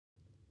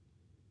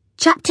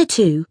Chapter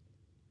 2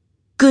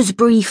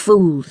 Gooseberry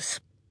Fools.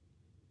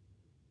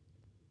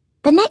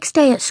 The next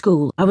day at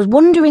school, I was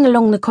wandering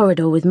along the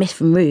corridor with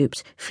Miff and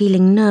Rubes,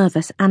 feeling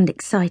nervous and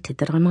excited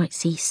that I might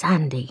see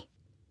Sandy.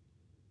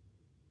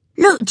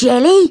 "Look,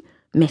 Jelly!"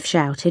 Miff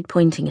shouted,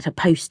 pointing at a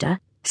poster.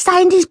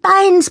 "Sandy's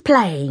band's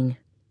playing!"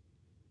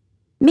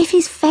 Miff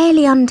is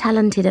fairly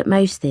untalented at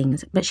most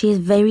things, but she is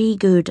very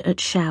good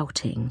at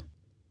shouting.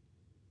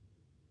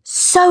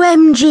 "So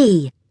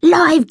MG!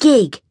 Live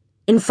gig!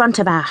 In front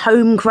of our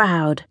home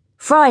crowd.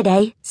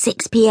 Friday,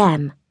 6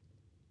 p.m.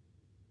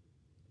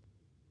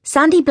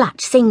 Sandy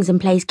Blatch sings and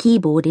plays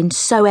keyboard in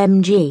So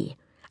MG,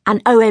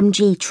 an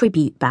OMG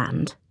tribute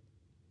band.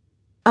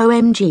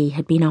 OMG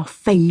had been our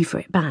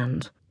favourite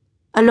band,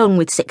 along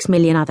with 6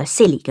 million other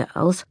silly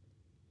girls.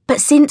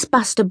 But since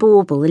Buster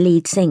Bauble, the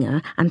lead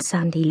singer and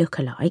Sandy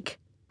lookalike,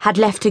 had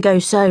left to go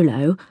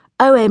solo,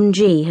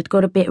 OMG had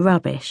got a bit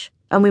rubbish,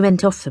 and we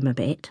went off them a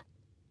bit.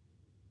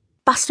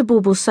 Buster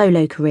Bauble's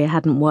solo career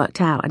hadn't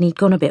worked out, and he'd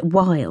gone a bit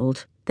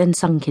wild, then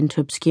sunk into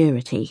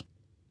obscurity.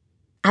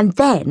 And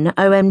then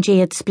OMG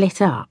had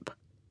split up.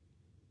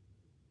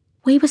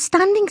 We were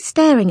standing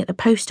staring at the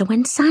poster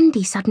when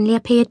Sandy suddenly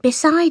appeared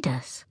beside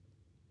us.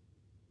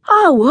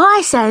 "Oh,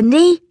 hi,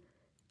 Sandy.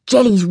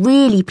 Jelly's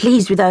really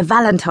pleased with her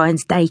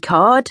Valentine's Day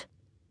card."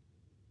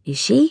 "Is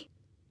she?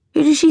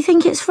 Who does she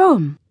think it's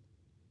from?"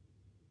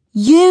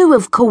 "You,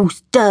 of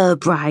course,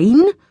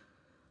 Durbrain."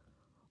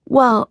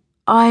 "Well,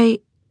 I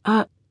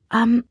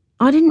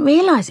didn't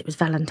realise it was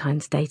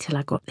Valentine's Day till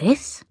I got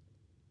this.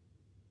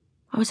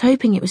 I was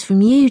hoping it was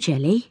from you,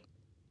 Jelly."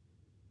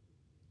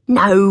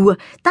 "No,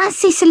 that's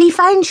Cicely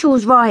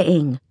Fanshaw's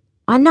writing.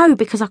 I know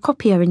because I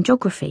copy her in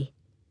geography."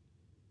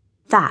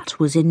 That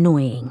was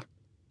annoying.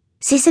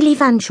 Cicely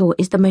Fanshaw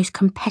is the most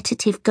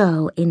competitive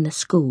girl in the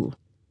school.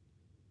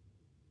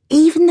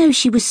 Even though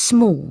she was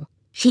small,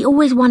 she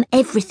always won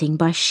everything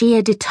by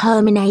sheer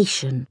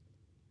determination.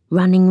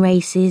 Running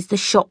races, the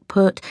shot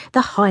put,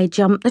 the high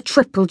jump, the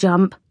triple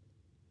jump.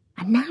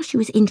 And now she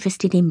was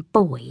interested in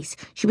boys.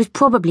 She was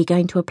probably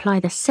going to apply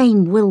the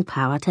same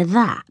willpower to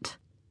that.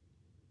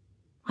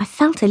 I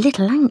felt a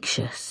little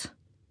anxious.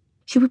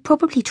 She would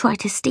probably try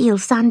to steal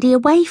Sandy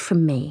away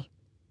from me.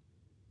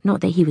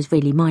 Not that he was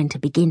really mine to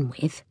begin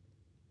with.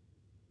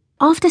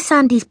 After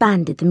Sandy's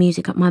band did the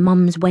music at my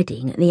mum's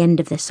wedding at the end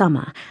of the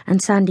summer,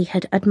 and Sandy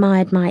had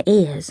admired my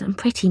ears and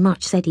pretty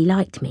much said he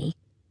liked me,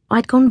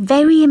 I'd gone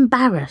very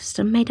embarrassed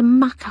and made a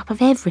muck-up of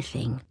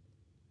everything.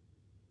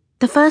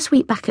 The first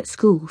week back at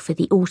school for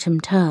the autumn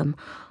term,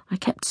 I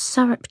kept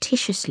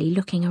surreptitiously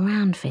looking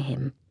around for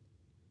him.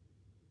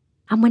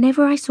 And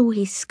whenever I saw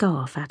his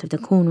scarf out of the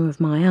corner of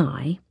my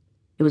eye,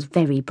 it was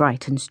very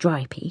bright and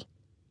stripy,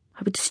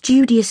 I would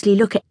studiously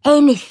look at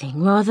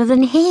anything rather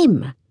than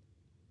him.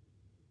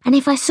 And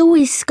if I saw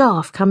his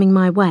scarf coming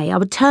my way, I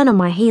would turn on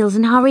my heels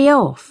and hurry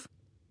off.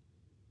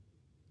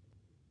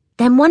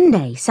 Then one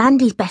day,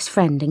 Sandy's best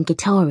friend and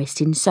guitarist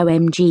in So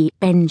MG,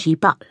 Benji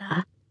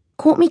Butler,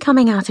 caught me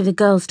coming out of the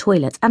girls'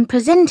 toilets and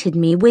presented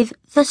me with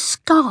the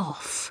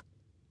scarf.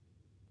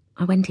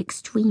 I went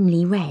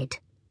extremely red,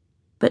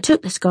 but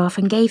took the scarf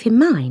and gave him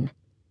mine,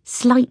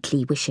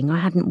 slightly wishing I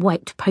hadn't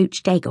wiped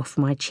poached egg off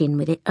my chin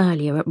with it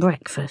earlier at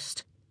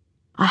breakfast.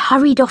 I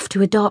hurried off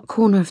to a dark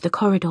corner of the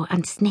corridor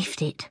and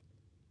sniffed it.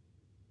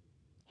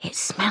 It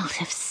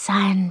smelt of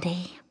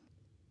Sandy.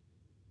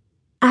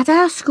 At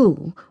our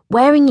school,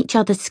 wearing each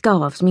other's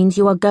scarves means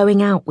you are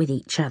going out with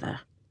each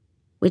other,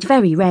 which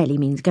very rarely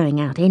means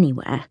going out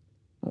anywhere,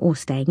 or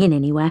staying in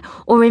anywhere,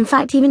 or in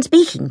fact even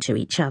speaking to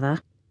each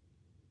other.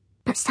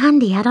 But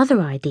Sandy had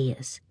other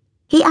ideas.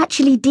 He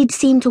actually did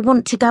seem to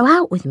want to go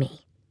out with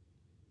me.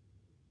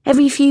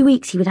 Every few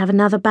weeks he would have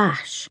another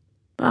bash,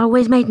 but I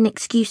always made an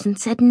excuse and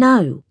said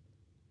no.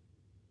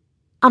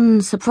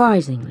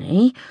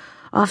 Unsurprisingly,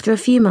 after a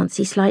few months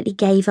he slightly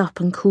gave up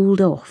and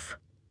cooled off,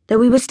 though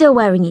we were still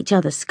wearing each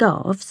other's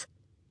scarves.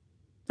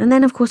 And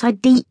then, of course, I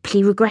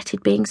deeply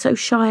regretted being so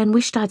shy and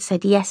wished I'd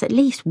said yes at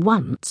least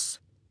once.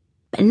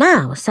 But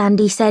now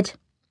Sandy said,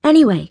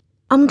 "Anyway,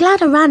 I'm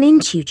glad I ran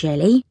into you,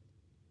 Jelly.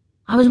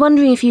 I was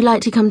wondering if you'd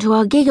like to come to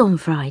our gig on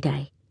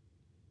Friday."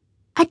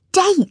 A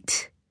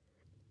date!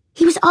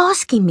 He was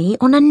asking me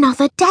on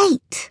another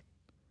date.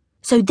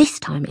 So this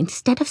time,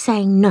 instead of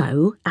saying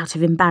no, out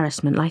of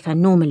embarrassment like I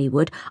normally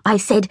would, I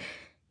said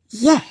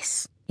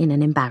yes in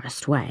an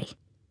embarrassed way.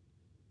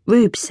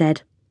 Rube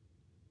said,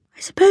 "I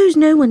suppose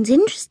no one's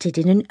interested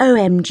in an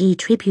OMG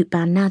tribute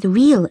band now the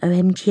real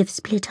OMG have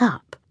split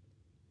up."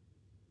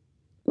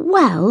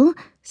 "Well,"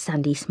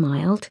 Sandy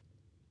smiled,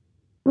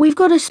 "we've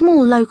got a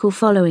small local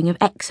following of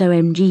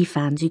ex-OMG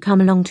fans who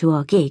come along to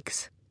our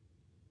gigs.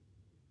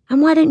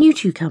 And why don't you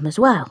two come as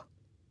well?"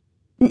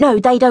 "No,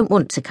 they don't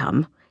want to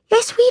come."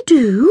 "Yes, we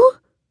do."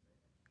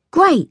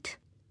 "Great,"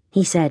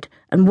 he said,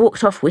 and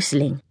walked off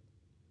whistling.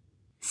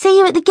 "See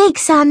you at the gig,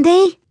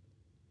 Sandy."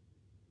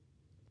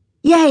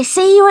 "Yeah,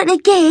 see you at the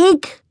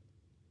gig."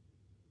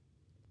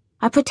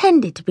 I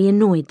pretended to be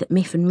annoyed that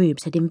Miff and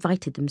Rubes had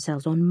invited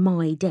themselves on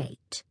my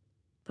date,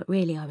 but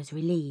really I was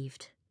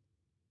relieved.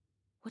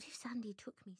 What if Sandy took me